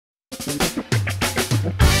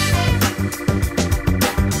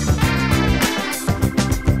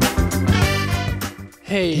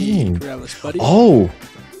Hey, Relish, buddy. Oh,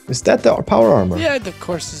 is that the power armor? Yeah, of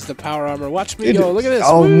course this is the power armor. Watch me go. Look at this.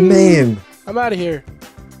 Oh, Woo! man. I'm out of here.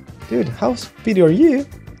 Dude, how speedy are you?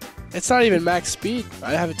 It's not even max speed.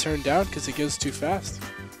 I have it turned down because it goes too fast.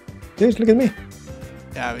 Dude, look at me.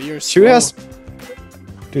 Yeah, but you're Shoot slow. us.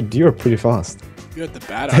 Dude, you're pretty fast. You got the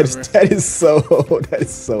bad armor. That is so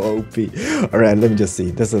OP. All right, let me just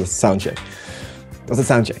see. This is a sound check. What's a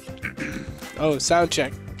sound check? Oh, sound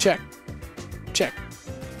check. Check. Check.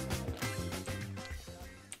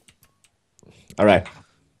 All right.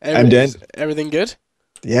 I'm done. Everything good?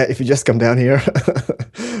 Yeah, if you just come down here.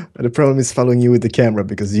 The problem is following you with the camera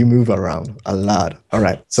because you move around a lot. All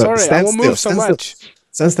right. So sorry, I won't move so much.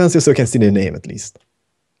 Stand still so I can see the name at least.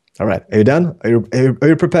 All right. Are you done? Are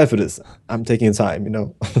you prepared for this? I'm taking time, you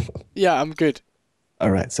know. Yeah, I'm good.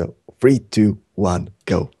 All right. So 3, 2, 1,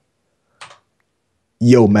 go.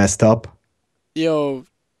 Yo, messed up. Yo,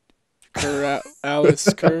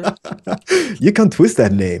 Alice Kerr. You can't twist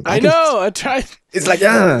that name. I know. I tried. It's like,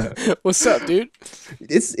 yeah. What's up, dude?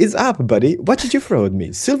 It's up, buddy. What did you throw at me?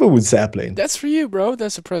 Silverwood sapling. That's for you, bro.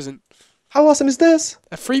 That's a present. How awesome is this?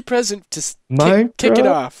 A free present to kick it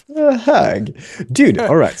off. Hug. Dude,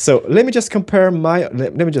 all right. So let me just compare my...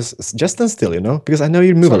 Let me just stand still, you know? Because I know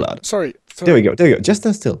you move a lot. Sorry. There we go. Just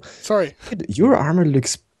stand still. Sorry. Dude, your armor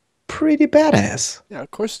looks pretty badass. Yeah,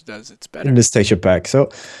 of course it does. It's better. In the station pack. So...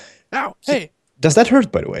 Ow. Hey. Does that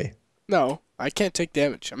hurt, by the way? No, I can't take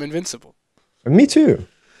damage. I'm invincible. Me too.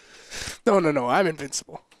 No. I'm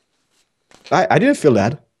invincible. I didn't feel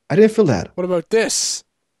that. What about this?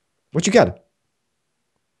 What you got?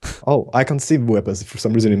 Oh, I can't see weapons for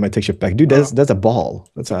some reason in my texture pack. Dude, that's a ball.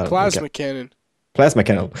 That's a plasma cannon. Plasma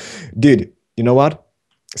cannon. Dude, you know what?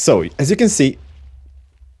 So, as you can see...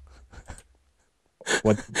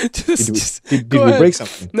 What? Did we break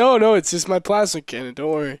something? No, it's just my plasma cannon. Don't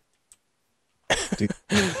worry. Dude.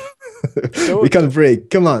 We can't break.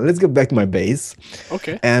 Come on, let's go back to my base.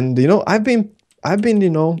 Okay. And, you know, I've been, you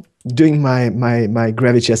know, doing my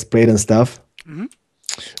gravity chest plate and stuff. Mm-hmm.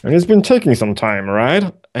 And it's been taking some time,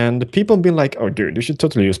 right? And people have been like, oh, dude, you should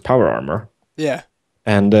totally use power armor. Yeah.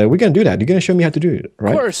 And we're going to do that. You're going to show me how to do it,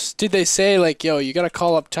 right? Of course. Did they say, like, yo, you got to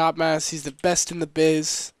call up Top Mass. He's the best in the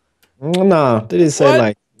biz? No, they didn't say,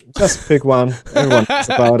 like, just pick one. Everyone knows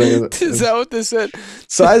about it. Is that what they said?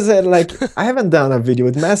 So I said, like, I haven't done a video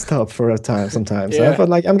with messed up for a time sometimes. Yeah. So I thought,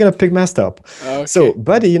 like, I'm going to pick messed up. Okay. So,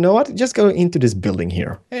 buddy, you know what? Just go into this building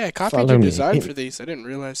here. Hey, I copied your design for these. I didn't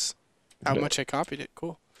realize how much I copied it.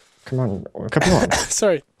 Cool. Come on.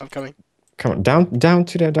 Sorry, I'm coming. Come on, down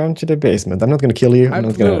to the basement. I'm not gonna kill you. I'm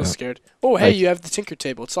not a little scared. Oh, hey, you have the Tinker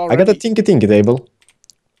table. It's all right. I got the tinky table.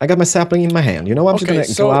 I got my sapling in my hand. You know what? I'm just gonna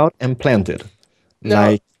go out and plant it. No.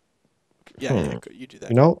 Like, yeah, you do that.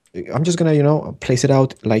 You know, I'm just gonna, you know, place it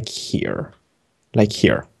out like here. Like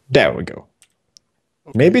here. There we go.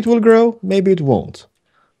 Okay. Maybe it will grow, maybe it won't.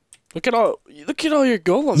 Look at all your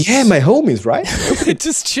golems. Yeah, my homies, right?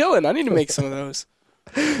 Just chilling. I need to make some of those.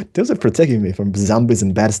 Those are protecting me from zombies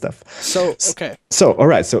and bad stuff. So, okay. So, all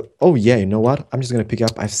right. So, oh yeah, you know what? I'm just going to pick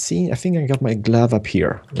up. I think I got my glove up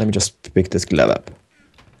here. Let me just pick this glove up.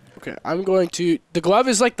 Okay, I'm going to... The glove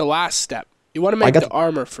is like the last step. You want to make the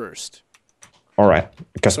armor first. All right,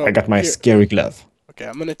 because I got my scary glove. Okay,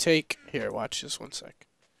 I'm going to take... Here, watch this 1 sec.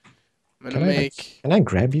 I'm going to make... Can I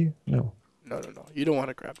grab you? No. No. You don't want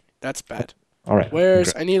to grab me. That's bad. All right.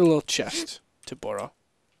 I need a little chest to borrow.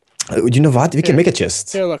 You know what? We can make a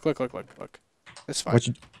chest. Here, look. That's fine.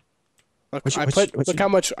 Look how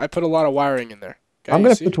much I put a lot of wiring in there. Okay, I'm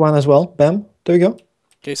gonna put one as well. Bam. There we go.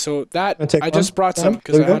 Okay, so I just brought some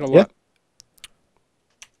because I had a lot. Yeah.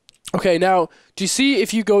 Okay, now do you see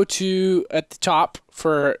if you go to at the top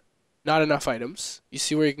for not enough items? You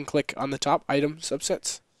see where you can click on the top item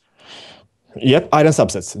subsets. Yep, item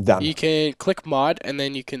subsets done. You can click mod and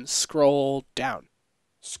then you can scroll down.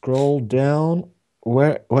 Scroll down.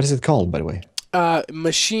 What is it called, by the way?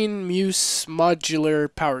 Machine Muse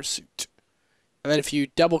Modular Power Suit. And then if you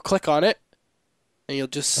double click on it, and you'll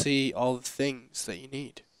just see all the things that you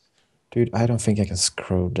need. Dude, I don't think I can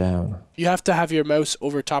scroll down. You have to have your mouse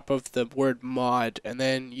over top of the word mod, and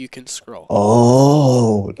then you can scroll.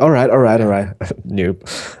 Oh, all right. Nope.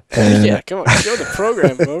 Yeah, come on, show the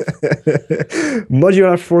program, bro.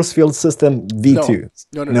 Modular Force Field System V2.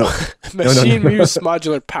 No. Machine Muse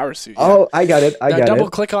Modular Power Suit. Yeah. Oh, I got it. I got it. Double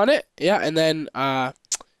click on it, yeah, and then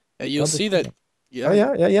you'll see that. Yeah. Oh,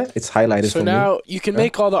 yeah. It's highlighted for me. So now you can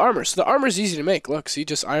make all the armor. So the armor is easy to make. Look, so you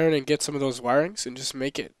just iron and get some of those wirings and just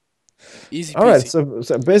make it. Easy All right, peasy.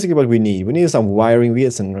 so basically what we need some wiring, we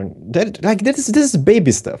need some that like this is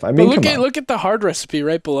baby stuff. I But mean, come on. look at the hard recipe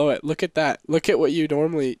right below it. Look at that. Look at what you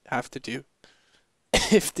normally have to do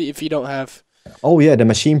if you don't have. Oh yeah, the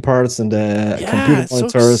machine parts and the Yeah, computer it's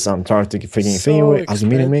monitors. I'm trying to figure thing so away.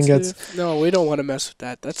 Aluminum ingots. expensive. No, we don't want to mess with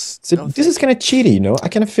that. That's So no this is thank you. kind of cheaty, you know. I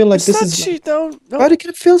kind of feel like It's this not is, cheap though. No. but it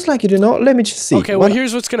kind of feels like it, you know. Let me just see. Okay, well What?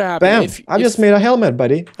 here's what's gonna happen. Bam! I just If made a helmet,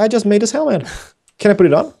 buddy. I just made this helmet. Can I put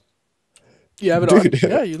it on, you have it on, dude?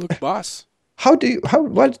 yeah, you look boss. Why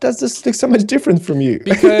does this look so much different from you?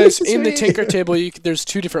 Because This is in the really- Tinker table, there's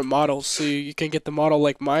two different models, so you can get the model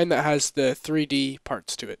like mine that has the 3D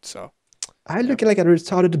parts to it. So I look like a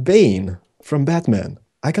retarded Bane from Batman.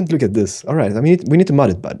 I can't look at this. All right, I mean, we need to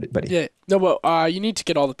mod it, buddy. yeah, no, but you need to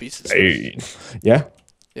get all the pieces. Bane. Yeah.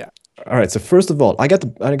 Yeah. All right. So first of all, I got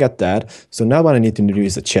that. So now what I need to do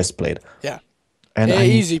is a chest plate. Yeah. And Yeah,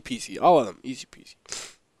 easy peasy. All of them, easy peasy.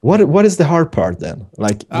 what is the hard part then?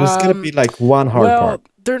 Like there's gonna be like one hard part.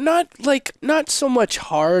 They're not so much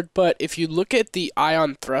hard, but if you look at the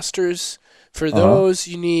ion thrusters, for those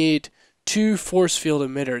you need 2 force field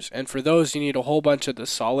emitters, and for those you need a whole bunch of the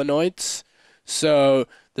solenoids. So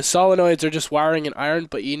the solenoids are just wiring and iron,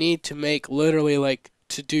 but you need to make literally like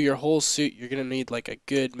to do your whole suit, you're gonna need like a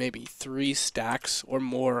good maybe 3 stacks or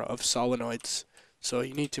more of solenoids. So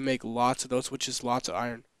you need to make lots of those, which is lots of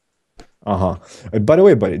iron. Uh-huh. By the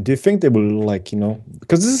way, buddy, do you think they will like, you know,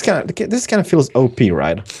 because this kind of feels OP,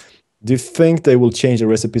 right? Do you think they will change the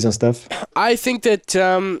recipes and stuff? I think that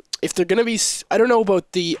if they're gonna be, I don't know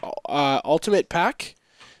about the ultimate pack,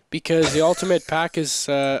 because the ultimate pack is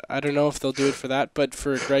I don't know if they'll do it for that, but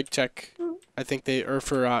for Greg Tech, I think they or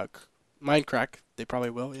for Minecraft they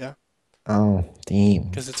probably will, yeah, Oh, damn.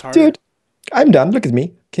 because it's harder. Dude, I'm done. Look at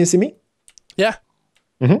me. Can you see me? Yeah.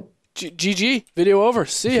 Mm-hmm. GG. Video over.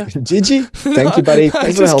 See ya. GG. Thank you, buddy.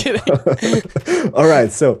 Thanks for the Just help. kidding. All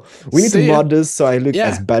right, so we need See to ya. mod this so I look Yeah.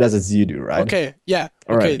 as badass as you do, right? Okay. Yeah.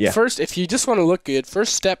 All Okay. right, yeah. First, if you just want to look good,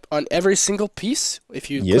 first step on every single piece. If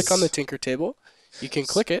you click on the Yes. Tinker table, you can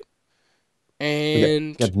click it, We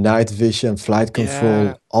and got night vision, flight control,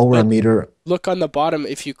 Yeah, aura but- meter. look on the bottom.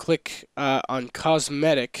 If you click on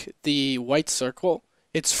cosmetic, the white circle,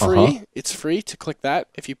 it's free. Uh-huh. It's free to click that.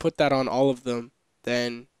 If you put that on all of them,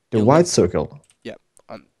 then The you'll white look, circle.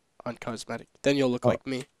 on cosmetic, then you'll look Oh. like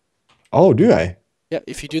me. Oh, do I? Yeah.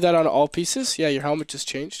 If you do that on all pieces, yeah, your helmet just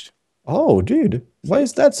changed. Oh, dude. Why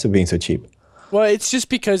is that being so cheap? Well, it's just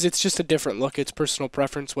because it's just a different look. It's personal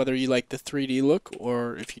preference whether you like the 3D look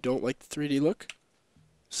or if you don't like the 3D look.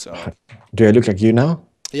 So, Do I look like you now?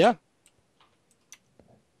 yeah.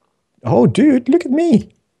 Oh, dude, look at me.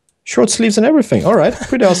 Short sleeves and everything. All right,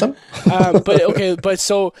 pretty awesome. But okay, but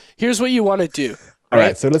so here's what you want to do. All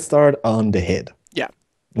right, so let's start on the head. Yeah.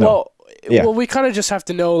 No. Well, Yeah. well, we kind of just have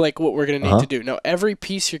to know like what we're gonna need Uh-huh. to do. Now, every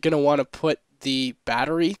piece you're gonna want to put the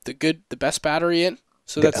battery, the best battery in.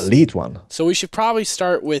 So The that's elite one. so we should probably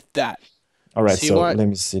start with that. All right, So you so want let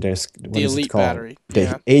me see. There's what the is it elite called? battery, The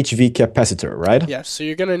yeah. HV capacitor, right? Yeah. So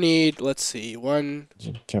you're gonna need. Let's see.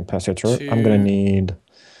 Capacitor. I'm gonna Two. need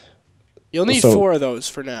You'll need So- 4 of those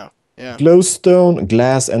for now. Yeah. glowstone,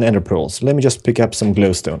 glass, and ender pearls. Let me just pick up some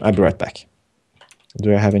glowstone. I'll be right back.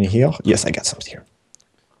 Do I have any here? Yes, I got some here.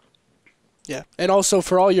 Yeah, and also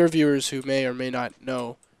for all your viewers who may or may not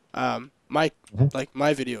know, my Mhm. like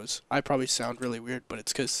my videos, I probably sound really weird, but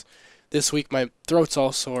it's because this week my throat's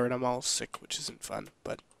all sore and I'm all sick, which isn't fun.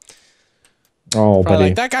 But Oh, probably buddy.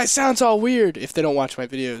 like that guy sounds all weird if they don't watch my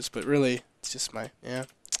videos, but really it's just my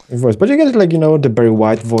Voice, but you get like the Barry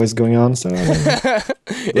White voice going on. So I mean, it's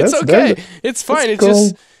That's- okay, that's- it's fine.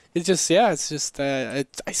 that's It's just yeah, it's just I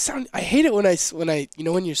hate it when I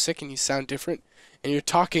when you're sick and you sound different and you're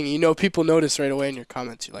talking, people notice right away in your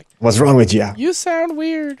comments. You're like, what's wrong with you? you sound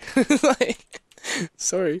weird. Like,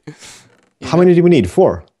 sorry. How many do we need?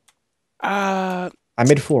 4. Uh, I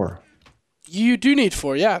made 4. you do need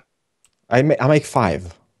 4, yeah. I make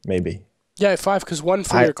 5, maybe. Yeah, 5, because 1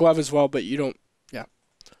 for I- your glove as well, but you don't.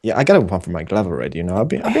 Yeah, I got a one for my glove already. I've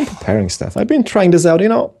been preparing stuff. I've been trying this out.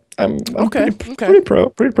 I'm Okay, pretty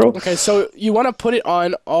pro. Okay, so you want to put it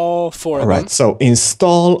on all 4 All of right, them. so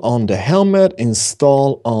install on the helmet,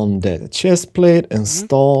 install on the chest plate,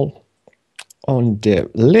 install on the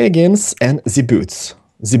leggings and the boots.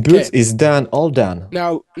 The boots Okay. is done, all done.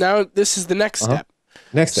 Now this is the next Uh-huh. step.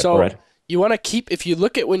 Next step, So all right. you want to keep, if you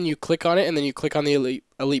look at when you click on it and then you click on the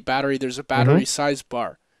elite battery, there's a battery size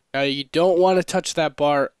bar. Now you don't want to touch that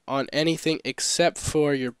bar on anything except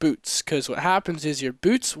for your boots, because what happens is your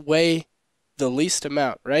boots weigh the least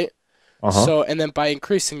amount, right? Uh-huh. So, and then by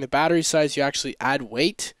increasing the battery size, you actually add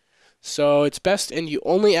weight. So it's best, and you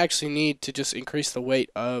only actually need to just increase the weight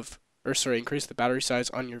of or sorry, increase the battery size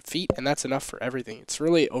on your feet, and that's enough for everything. It's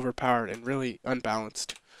really overpowered and really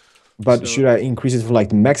unbalanced. But So should I increase it for like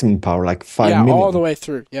the maximum power, like 5 yeah, all the million? way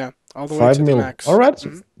through. Yeah, all the way 5 to the mil. max. All right.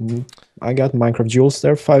 So, I got Minecraft Jewels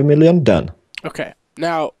there. 5 million done. Okay.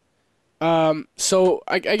 Now, so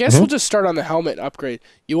I guess we'll just start on the helmet upgrade.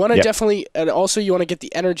 You want to definitely, and also you want to get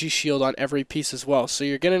the energy shield on every piece as well. So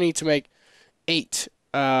you're gonna need to make 8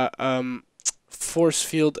 force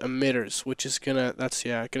field emitters, which is gonna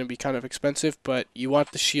be kind of expensive, but you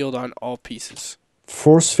want the shield on all pieces.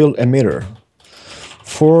 Force field emitter.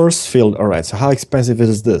 Force field. All right. So how expensive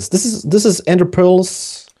is this? This is ender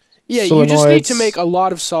pearls. Yeah, you just need to make a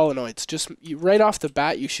lot of solenoids. Just right off the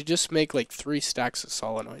bat, you should just make like 3 stacks of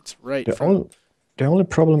solenoids. Right. The only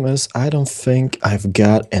problem is I don't think I've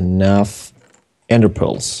got enough ender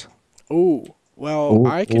pearls. Oh, well,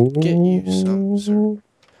 I can get you some, sir.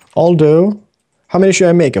 Although, how many should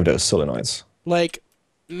I make of those solenoids? Like,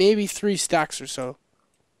 maybe 3 stacks or so.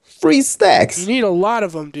 3 stacks? You need a lot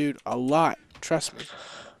of them, dude. A lot. Trust me.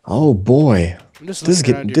 Oh boy. This is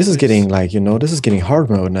getting like, this is getting hard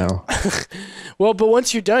mode now. Well, but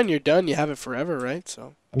once you're done, you're done. You have it forever, right?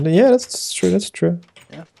 So. Yeah, that's true. That's true.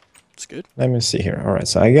 Yeah, it's good. Let me see here. All right,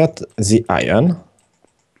 so I got the iron.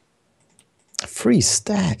 3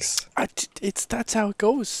 stacks. That's how it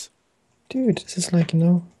goes. Dude, this is like,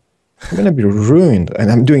 I'm gonna be ruined.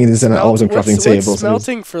 And I'm doing this in an awesome crafting table. What's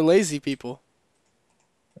smelting for lazy people?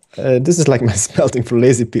 This is like my smelting for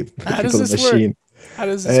lazy people machine. Work? How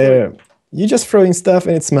does this work? You just throw in stuff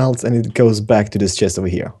and it smelts and it goes back to this chest over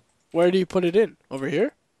here. Where do you put it in? Over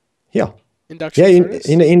here? Yeah. Induction furnace?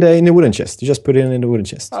 in the wooden chest. You just put it in the wooden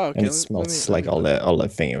chest. Oh, okay. And it smells like all the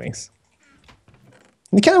thingy.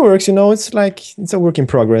 It kind of works, it's like it's a work in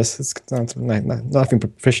progress. It's nothing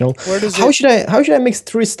professional. How should I make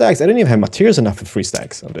 3 stacks? I don't even have materials enough for 3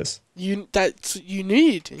 stacks of this. You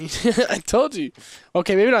need. I told you.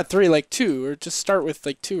 Okay, maybe not 3, like 2, or just start with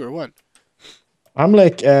like 2 or 1. I'm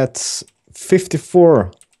like at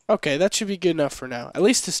 54. Okay, that should be good enough for now. At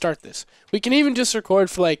least to start this. We can even just record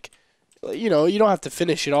for like, you don't have to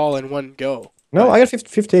finish it all in one go. No, I got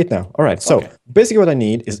 58 now. All right, so basically what I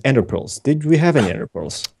need is ender pearls. Did we have any ender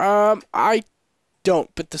pearls? I don't,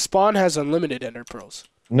 but the spawn has unlimited ender pearls.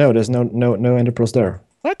 No, there's no ender pearls there.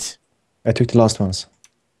 What? I took the last ones.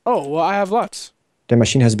 Oh, well, I have lots. The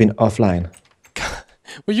machine has been offline.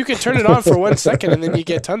 Well, you can turn it on for 1 second and then you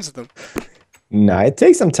get tons of them. Nah, it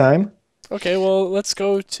takes some time. Okay, well, let's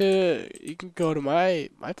go to... You can go to my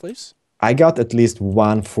place. I got at least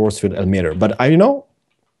 1 force field emitter, but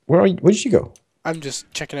where did you go? I'm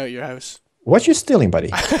just checking out your house. What you stealing, buddy?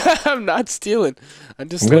 I'm not stealing. I'm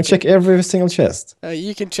gonna check every single chest.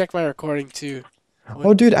 You can check my recording too.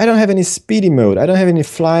 Oh, dude, I don't have any speedy mode. I don't have any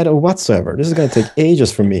flight or whatsoever. This is gonna take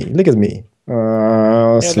ages for me. Look at me.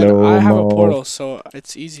 Slow. I have a portal, so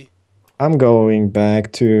it's easy. I'm going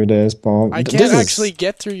back to the spawn. I can't actually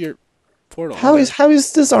get through your portal. How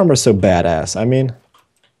is this armor so badass? I mean,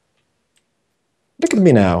 look at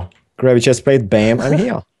me now. Grab a chest plate, bam, I'm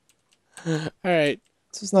here. All right.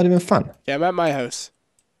 This is not even fun. Yeah, I'm at my house.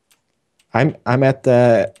 I'm at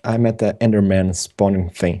the Enderman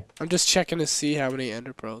spawning thing. I'm just checking to see how many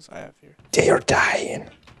ender pearls I have here. They are dying.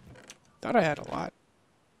 Thought I had a lot.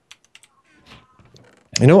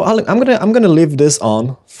 I'm gonna leave this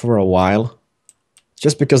on for a while,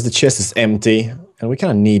 just because the chest is empty and we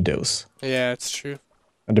kind of need those. Yeah, it's true.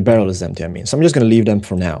 And the barrel is empty. I mean, so I'm just gonna leave them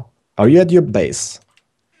for now. Are you at your base?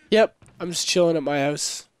 Yep, I'm just chilling at my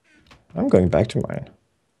house. I'm going back to mine.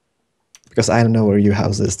 Because I don't know where your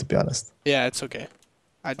house is, to be honest. Yeah, it's okay.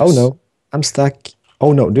 Oh no, I'm stuck.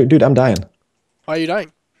 Oh no, dude, I'm dying. Why are you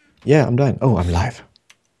dying? Yeah, I'm dying. Oh, I'm live.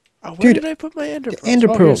 Where did I put my ender pearls? Ender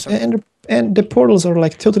pearls. And the portals are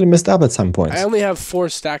like totally messed up at some point. I only have 4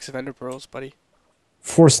 stacks of ender pearls, buddy.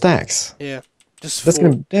 4 stacks? Yeah, just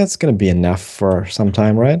 4. That's gonna be enough for some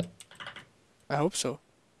time, right? I hope so.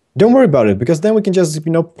 Don't worry about it, because then we can just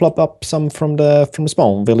plop up some from the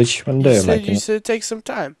spawn village when they're like. You said it takes some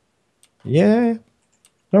time. Yeah,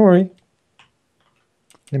 don't worry.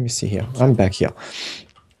 Let me see here. I'm back here.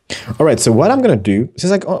 All right, so what I'm gonna do,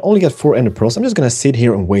 since I only got 4 ender pearls, I'm just gonna sit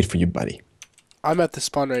here and wait for you, buddy. I'm at the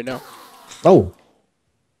spawn right now. Oh.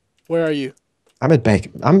 Where are you? I'm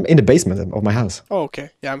in the basement of my house. Oh, okay.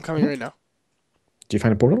 Yeah, I'm coming right now. Do you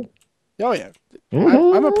find a portal? Oh, yeah.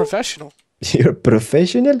 I'm a professional. You're a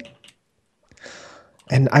professional?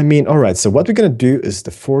 And I mean, all right, so what we're going to do is the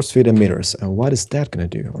force field emitters. And what is that going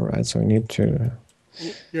to do? All right, so we need to...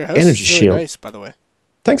 Your house energy is really shield. nice, by the way.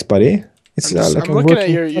 Thanks, buddy. It's I'm looking at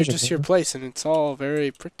your place, and it's all very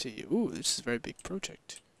pretty. Ooh, this is a very big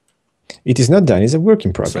project. It is not done. It's a work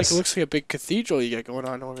in progress. It looks like a big cathedral you got going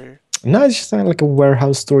on over here. No, it's just like a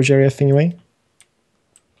warehouse storage area thing anyway.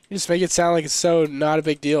 You just make it sound like it's so not a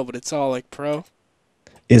big deal, but it's all like pro.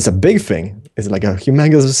 It's a big thing. It's like a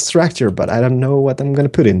humongous structure, but I don't know what I'm gonna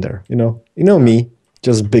put in there. You know me,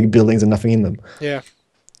 just big buildings and nothing in them. Yeah.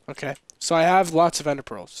 Okay. So I have lots of ender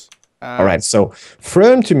pearls. All right, so throw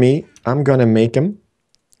them to me. I'm gonna make them.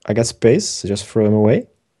 I got space, so just throw them away.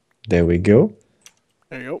 There we go.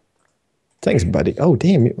 There you go. Thanks, buddy. Oh,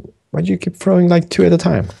 damn. Why'd you keep throwing like 2 at a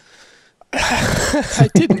time? I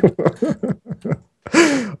didn't.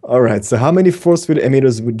 All right, so how many force field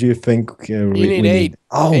emitters would you think you need 8.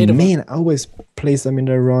 Oh, 8 man, I always place them in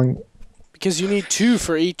the wrong... Because you need 2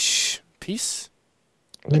 for each piece.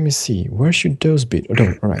 Let me see. Where should those be? Oh,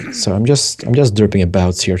 no. All right, so I'm just derping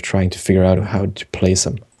about here, trying to figure out how to place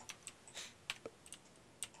them.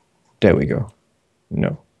 There we go.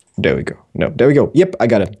 No. There we go. No. There we go. Yep, I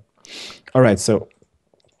got it. All right, so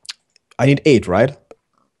I need 8, right?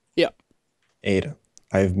 Yeah. 8.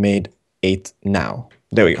 I've made 8 now.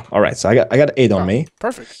 There we go. All right, so I got 8 on me.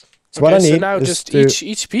 Perfect. So what I need so now is just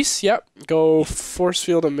each piece, yep. Go force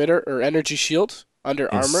field emitter or energy shield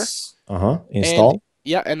under armor. Install.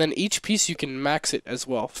 And then each piece you can max it as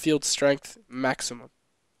well. Field strength maximum.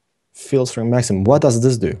 Field strength maximum. What does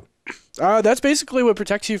this do? That's basically what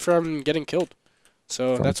protects you from getting killed.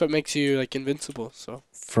 So that's what makes you like invincible. So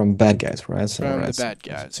from bad guys, right? From the bad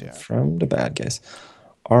guys, yeah. From the bad guys.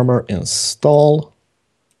 Armor install.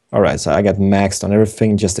 All right, so I got maxed on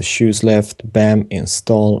everything. Just the shoes left. Bam,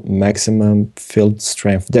 install maximum field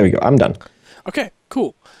strength. There we go. I'm done. Okay,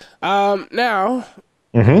 cool. Now.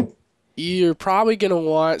 You're probably going to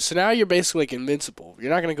want... So now you're basically like invincible.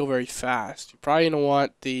 You're not going to go very fast. You're probably going to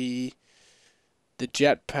want the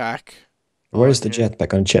jetpack. Where's the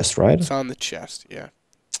jetpack? On chest, right? It's on the chest, yeah.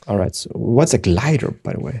 All right. So what's a glider,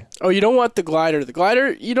 by the way? Oh, you don't want the glider. The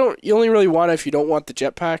glider, you only really want it if you don't want the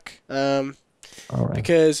jetpack. All right.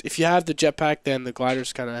 Because if you have the jetpack, then the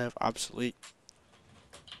glider's kind of obsolete.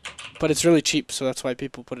 But it's really cheap, so that's why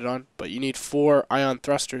people put it on. But you need 4 ion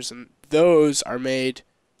thrusters, and those are made...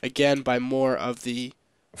 Again, by more of the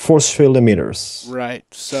force field emitters. Right.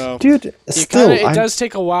 So, dude, still, it does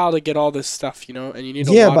take a while to get all this stuff, and you need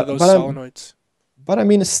a lot of those solenoids. But I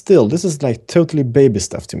mean, still, this is like totally baby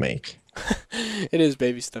stuff to make. It is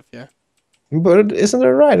baby stuff, yeah. But isn't it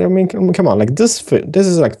right? I mean, come on, like this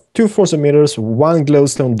is like 2 force emitters, 1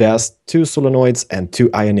 glowstone dust, 2 solenoids, and 2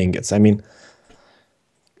 ion ingots. I mean,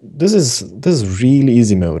 this is really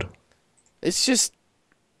easy mode. It's just.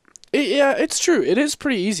 Yeah, it's true. It is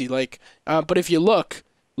pretty easy. Like, but if you look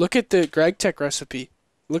at the GregTech recipe.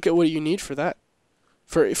 Look at what you need for that.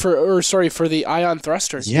 For the ion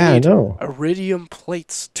thrusters. Yeah, you need I know. Iridium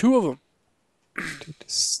plates, 2 of them. Dude,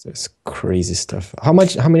 this is crazy stuff. How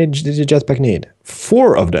many did your jetpack need?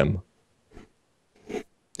 4 of them.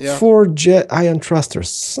 Yeah. 4 ion thrusters.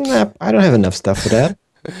 Snap! I don't have enough stuff for that.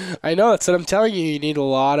 I know. That's what I'm telling you. You need a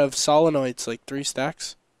lot of solenoids, like 3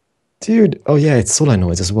 stacks. Dude, oh yeah, it's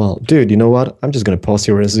solenoids as well. Dude, you know what? I'm just gonna pause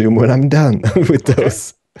here and resume when I'm done with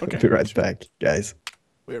those. Okay. I'll be right back, guys.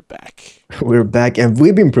 We're back. We're back, and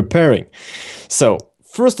we've been preparing. So,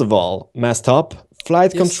 first of all, mast top,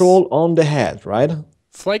 flight control on the head, right?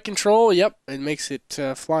 Flight control, yep. It makes it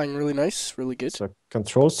flying really nice, really good. So,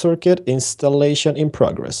 control circuit installation in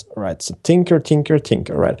progress. All right, so tinker,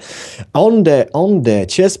 right? On the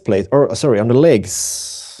chest plate, or sorry, on the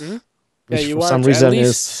legs. Mm-hmm. Yeah, you for want some to reason at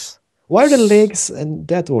least... Why are the legs in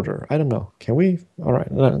that order? I don't know. Can we? All right,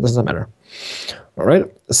 that doesn't matter. All right,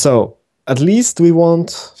 so at least we want...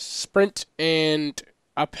 Sprint and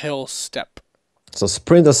uphill step. So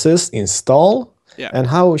sprint assist, install. Yeah. And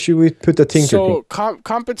how should we put the tinker? So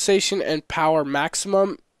compensation and power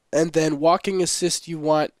maximum, and then walking assist you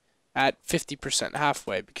want at 50%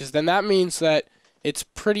 halfway, because then that means that it's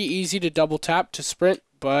pretty easy to double tap to sprint,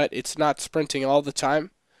 but it's not sprinting all the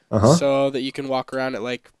time. So that you can walk around at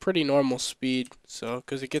like pretty normal speed. So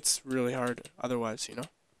because it gets really hard otherwise,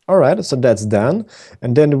 All right, so that's done.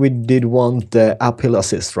 And then we did want the uphill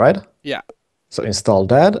assist, right? Yeah. So install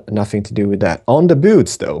that. Nothing to do with that. On the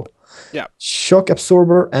boots, though. Yeah. Shock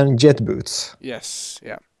absorber and jet boots. Yes.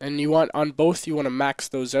 Yeah. And you want on both. You want to max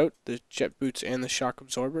those out, the jet boots and the shock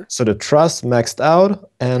absorber. So the thrust maxed out,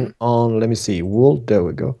 and on let me see, wool. There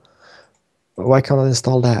we go. Why can't I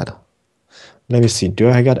install that? Let me see. Do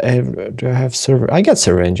I have server? I got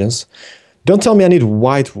server engines. Don't tell me I need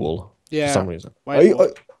white wool. Yeah. For some reason.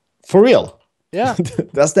 Wool. For real? Yeah.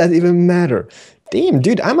 Does that even matter? Damn,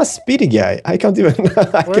 dude, I'm a speedy guy. I can't even.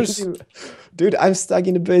 Dude, I'm stuck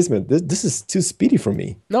in the basement. This is too speedy for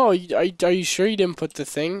me. No, are you sure you didn't put the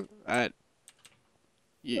thing at?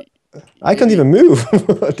 I can't even move.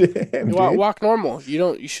 Damn, dude. Walk normal.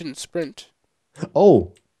 You shouldn't sprint.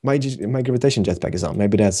 Oh, my gravitation jetpack is on.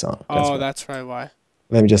 Maybe that's on. Oh, that's probably why.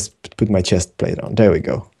 Let me just put my chest plate on. There we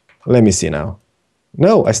go. Let me see now.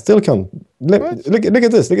 No, I still can't. Look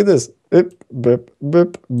at this. Look at this. Boop, boop,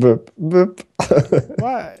 boop, boop, boop.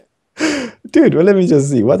 Why? Dude, well, let me just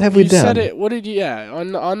see. What have we done? You said it. What did you? Yeah,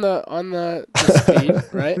 on the speed,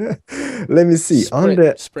 right? Let me see.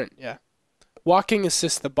 Sprint. Yeah. Walking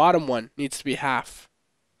assist. The bottom one needs to be half.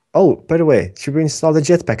 Oh, by the way, should we install the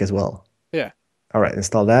jetpack as well? Yeah. All right,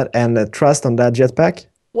 install that and thrust on that jetpack.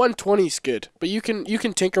 120 is good, but you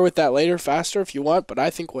can tinker with that later faster if you want. But I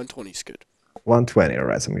think 120 is good. 120. All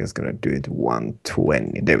right, so I'm just gonna do it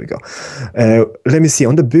 120. There we go. Let me see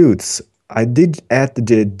on the boots. I did add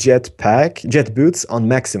the jet boots on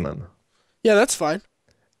maximum. Yeah, that's fine.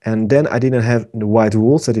 And then I didn't have the white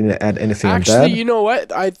wool, so I didn't add anything on that. Actually, you know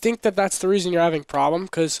what? I think that's the reason you're having problem,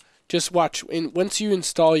 because just watch. Once you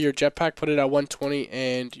install your jetpack, put it at 120,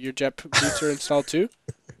 and your jet boots are installed too.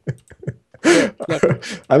 Here, look.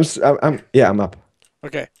 I'm up.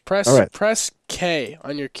 Okay, press K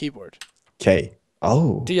on your keyboard. K.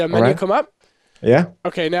 Oh. Do your menu come up? Yeah.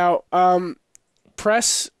 Okay, now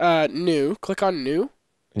press new. Click on new.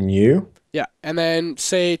 New. Yeah, and then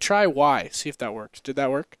try Y. See if that works. Did that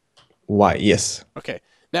work? Y. Yes. Okay.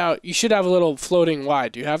 Now you should have a little floating Y.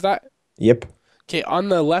 Do you have that? Yep. Okay. On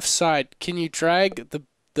the left side, can you drag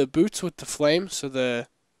the boots with the flame? So the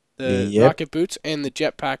rocket boots and the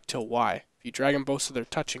jetpack to Y. If you drag them both so they're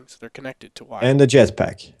touching, so they're connected to Y. And the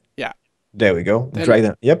jetpack. Yeah. There we go. Drag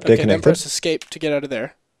them. Yep, they're connected. Then press escape to get out of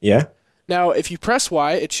there. Yeah. Now, if you press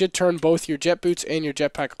Y, it should turn both your jet boots and your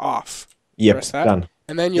jetpack off. Yep. Press that. Done.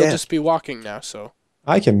 And then you'll just be walking now. So.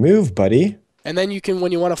 I can move, buddy. And then you can,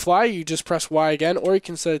 when you want to fly, you just press Y again, or you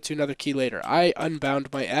can set it to another key later. I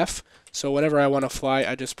unbound my F, so whenever I want to fly,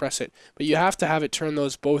 I just press it. But you have to have it turn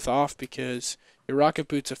those both off because your rocket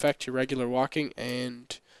boots affect your regular walking,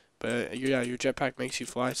 but your jetpack makes you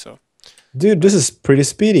fly. So. Dude, this is pretty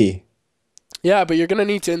speedy. Yeah, but you're gonna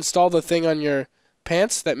need to install the thing on your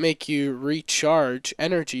pants that make you recharge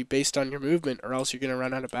energy based on your movement, or else you're gonna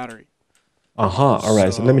run out of battery. All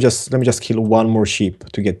right. So let me just kill one more sheep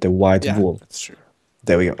to get the white wool. That's true.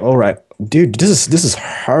 There we go. All right, dude. This is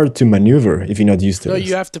hard to maneuver if you're not used to it. No,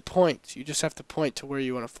 you have to point. You just have to point to where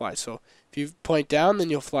you want to fly. So if you point down,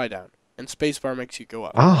 then you'll fly down, and spacebar makes you go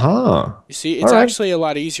up. You see, it's actually a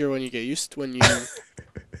lot easier when you get used when you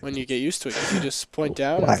get used to it. If you just point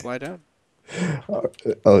down and fly down.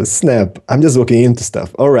 Oh snap! I'm just looking into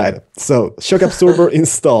stuff. All right. So shock absorber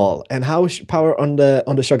install, and how power on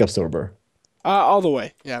the shock absorber? All the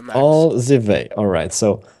way. Yeah, max. All the way. All right.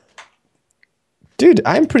 So, dude,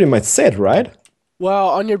 I'm pretty much set, right? Well,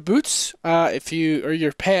 on your boots, or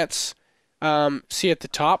your pants, see at the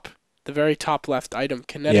top, the very top left item,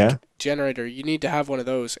 kinetic generator. You need to have one of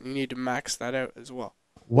those, and you need to max that out as well.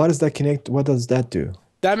 What does that connect? What does that do?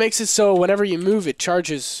 That makes it so whenever you move, it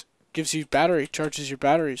charges, charges your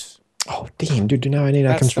batteries. Oh damn, dude! Now I need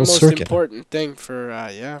a control circuit. That's the most important thing for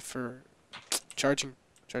charging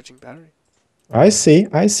battery. I see.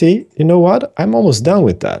 You know what? I'm almost done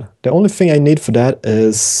with that. The only thing I need for that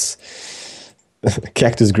is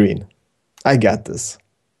cactus green. I got this.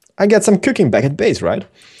 I got some cooking back at base, right?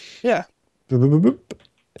 Yeah. Boop, boop, boop, boop.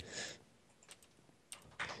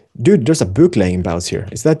 Dude, there's a book laying about here.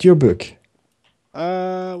 Is that your book?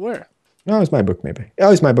 Where? No, it's my book, maybe.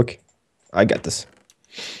 Oh, it's my book. I got this.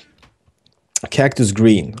 Cactus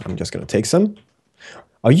green. I'm just gonna take some.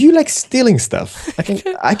 Are you like stealing stuff?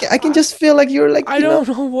 I can just feel like you're like. I don't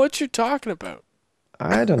know what you're talking about.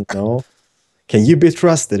 I don't know. Can you be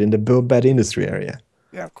trusted in the bad industry area?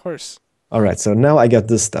 Yeah, of course. All right, so now I got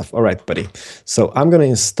this stuff. All right, buddy. So I'm gonna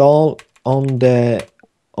install on the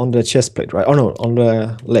chest plate, right? Oh no, on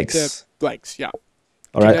the legs. The legs, yeah.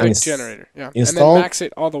 All right, generator, yeah. Install. And then max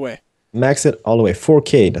it all the way. Max it all the way.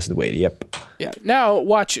 4K. That's the way. Yep. Yeah. Now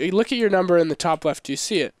watch. Look at your number in the top left. Do you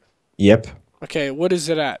see it? Yep. Okay. What is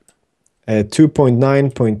it at?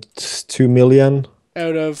 2.9.2 million.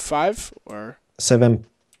 Out of 5 or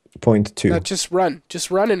 7.2. No, just run.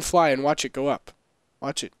 Just run and fly and watch it go up.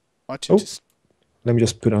 Watch it. Watch it. Oh. Let me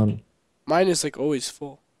just put on. Mine is like always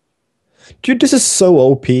full. Dude, this is so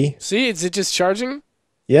OP. See, is it just charging?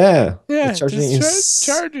 Yeah. Yeah. It's charging.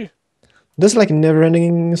 Charging. This is like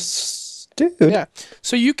never-ending. Dude. Yeah.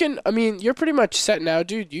 So you can. I mean, you're pretty much set now,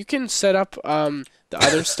 dude. You can set up the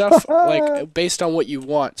other stuff like based on what you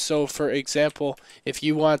want. So, for example, if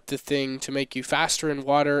you want the thing to make you faster in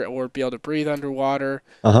water or be able to breathe underwater,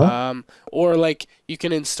 or like you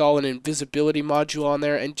can install an invisibility module on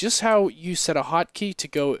there, and just how you set a hotkey to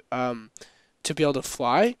go to be able to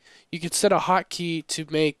fly, you could set a hotkey to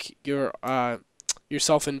make your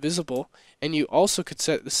yourself invisible, and you also could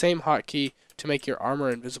set the same hotkey to make your armor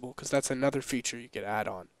invisible, because that's another feature you could add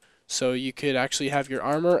on. So you could actually have your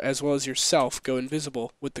armor as well as yourself go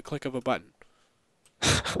invisible with the click of a button.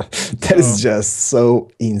 That is just so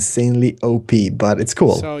insanely OP, but it's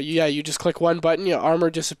cool. So yeah, you just click one button, your armor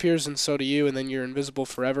disappears, and so do you, and then you're invisible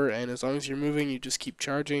forever. And as long as you're moving, you just keep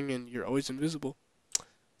charging, and you're always invisible.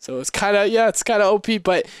 So it's kind of OP,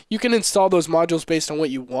 but you can install those modules based on what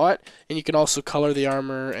you want, and you can also color the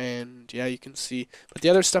armor, and yeah, you can see. But the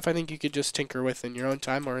other stuff, I think you could just tinker with in your own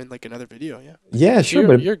time or in like another video. Yeah. Yeah, sure,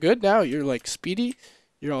 but you're good now. You're like speedy.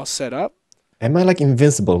 You're all set up. Am I like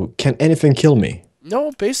invincible? Can anything kill me?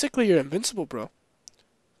 No, basically you're invincible, bro.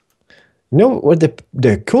 You know what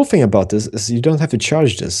the cool thing about this is you don't have to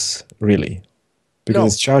charge this really,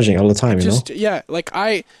 because it's charging all the time. Yeah, like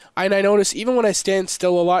I notice even when I stand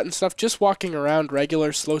still a lot and stuff, just walking around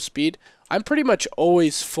regular slow speed, I'm pretty much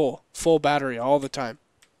always full battery all the time.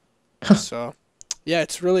 So, yeah,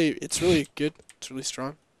 it's really good. It's really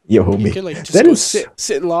strong. Yo, homie, you can like just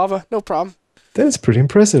sit in lava, no problem. That is pretty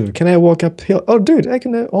impressive. Can I walk up hill? Oh, dude, I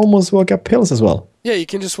can almost walk up hills as well. Yeah, you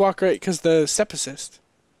can just walk right because the step assist.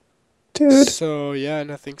 Dude. So yeah,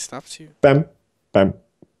 nothing stops you. Bam, bam,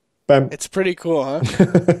 bam. It's pretty cool, huh?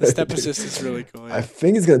 The step assist is really cool. Yeah. I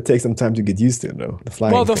think it's gonna take some time to get used to it, though. The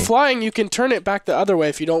flying. Well, the flying, you can turn it back the other way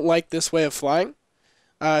if you don't like this way of flying.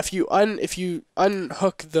 If you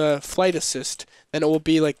unhook the flight assist, then it will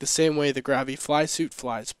be like the same way the gravity fly suit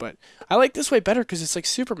flies. But I like this way better because it's like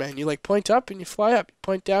Superman. You like point up and you fly up. You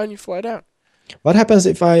point down, you fly down. What happens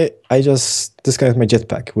if I just disconnect my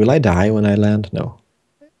jetpack? Will I die when I land? No.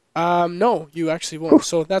 No, you actually won't.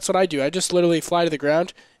 So that's what I do. I just literally fly to the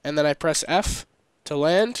ground and then I press F to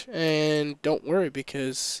land, and don't worry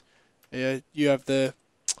because you have the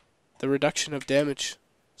reduction of damage,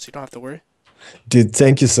 so you don't have to worry. Dude,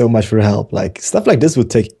 thank you so much for your help. Like, stuff like this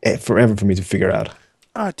would take forever for me to figure out.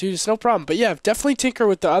 Ah, dude, it's no problem. But yeah, definitely tinker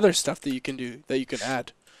with the other stuff that you can do, that you can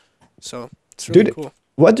add. So it's really cool.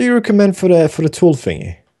 What do you recommend for the tool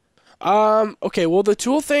thingy? Okay, well the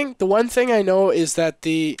tool thing, the one thing I know is that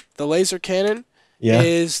the laser cannon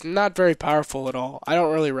is not very powerful at all. I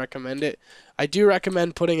don't really recommend it. I do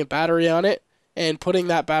recommend putting a battery on it and putting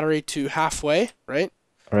that battery to halfway, right?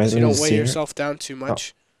 All right, so you don't weigh yourself down too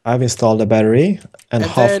much. I've installed the battery and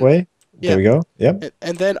halfway. There we go. Yep.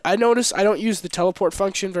 And then I notice I don't use the teleport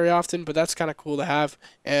function very often, but that's kind of cool to have.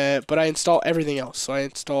 But I install everything else. So I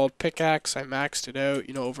installed pickaxe. I maxed it out.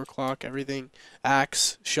 You know, overclock everything.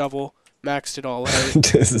 Axe, shovel, maxed it all out.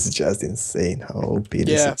 This is just insane how OP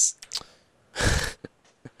this is.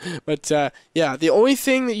 But yeah, the only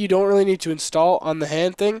thing that you don't really need to install on the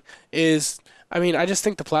hand thing is, I mean, I just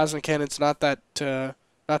think the plasma cannon's not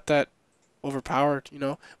that overpowered, you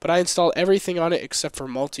know. But I installed everything on it except for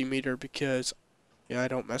multimeter because, yeah, I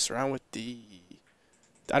don't mess around with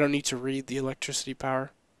I don't need to read the electricity power.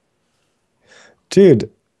 Dude,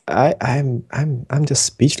 I'm just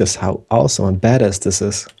speechless how awesome and badass this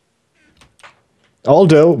is.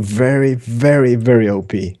 Although very, very, very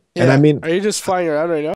OP. Yeah. And I mean, are you just flying around right now?